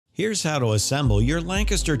Here's how to assemble your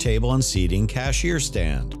Lancaster Table and Seating cashier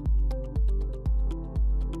stand.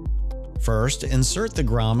 First, insert the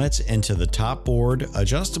grommets into the top board,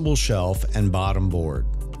 adjustable shelf, and bottom board.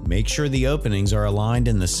 Make sure the openings are aligned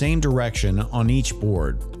in the same direction on each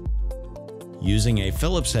board. Using a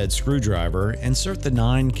Phillips head screwdriver, insert the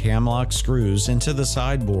 9 cam lock screws into the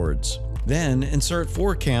side boards. Then, insert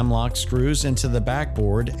 4 cam lock screws into the back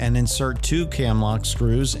board and insert 2 cam lock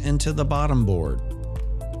screws into the bottom board.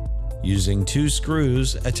 Using 2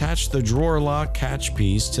 screws, attach the drawer lock catch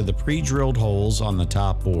piece to the pre-drilled holes on the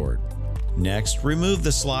top board. Next, remove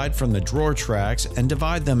the slide from the drawer tracks and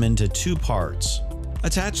divide them into 2 parts.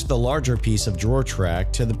 Attach the larger piece of drawer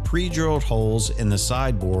track to the pre-drilled holes in the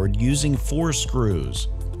sideboard using 4 screws.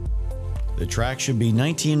 The track should be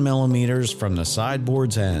 19 mm from the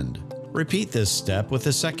sideboard's end. Repeat this step with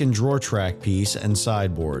the second drawer track piece and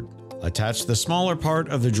sideboard. Attach the smaller part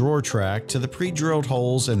of the drawer track to the pre-drilled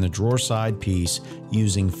holes in the drawer side piece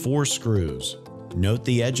using 4 screws. Note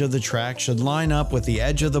the edge of the track should line up with the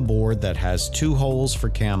edge of the board that has 2 holes for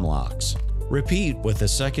cam locks. Repeat with the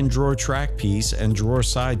second drawer track piece and drawer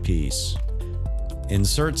side piece.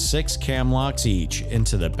 Insert 6 cam locks each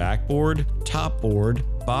into the back board, top board,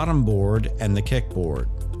 bottom board, and the kick board.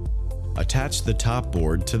 Attach the top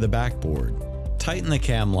board to the back board. Tighten the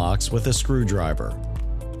cam locks with a screwdriver.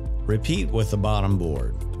 Repeat with the bottom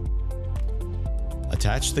board.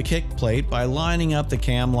 Attach the kick plate by lining up the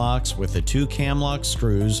cam locks with the 2 cam lock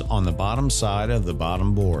screws on the bottom side of the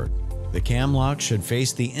bottom board. The cam lock should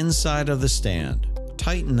face the inside of the stand.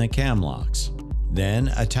 Tighten the cam locks. Then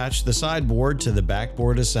attach the sideboard to the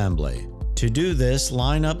backboard assembly. To do this,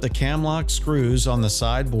 line up the cam lock screws on the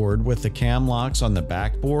sideboard with the cam locks on the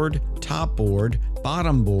backboard, top board,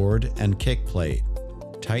 bottom board, and kick plate.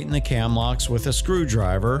 Tighten the cam locks with a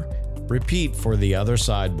screwdriver. Repeat for the other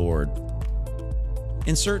sideboard.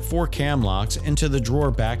 Insert 4 cam locks into the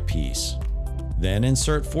drawer back piece. Then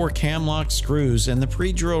insert 4 cam lock screws in the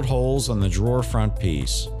pre-drilled holes on the drawer front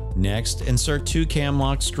piece. Next, insert 2 cam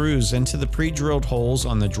lock screws into the pre-drilled holes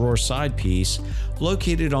on the drawer side piece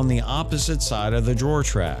located on the opposite side of the drawer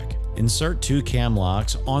track. Insert 2 cam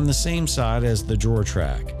locks on the same side as the drawer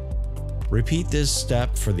track. Repeat this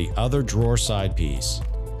step for the other drawer side piece.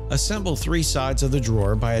 Assemble 3 sides of the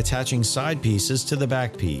drawer by attaching side pieces to the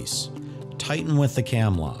back piece. Tighten with the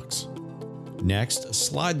cam locks. Next,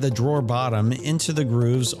 slide the drawer bottom into the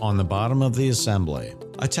grooves on the bottom of the assembly.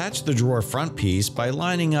 Attach the drawer front piece by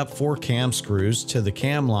lining up 4 cam screws to the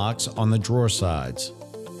cam locks on the drawer sides.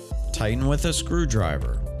 Tighten with a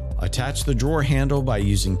screwdriver. Attach the drawer handle by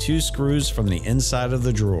using 2 screws from the inside of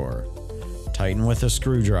the drawer. Tighten with a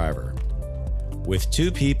screwdriver. With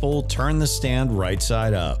 2 people, turn the stand right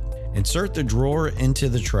side up. Insert the drawer into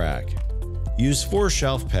the track. Use 4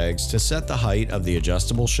 shelf pegs to set the height of the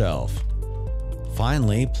adjustable shelf.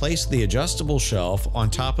 Finally, place the adjustable shelf on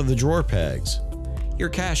top of the drawer pegs. Your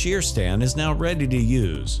cashier stand is now ready to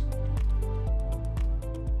use.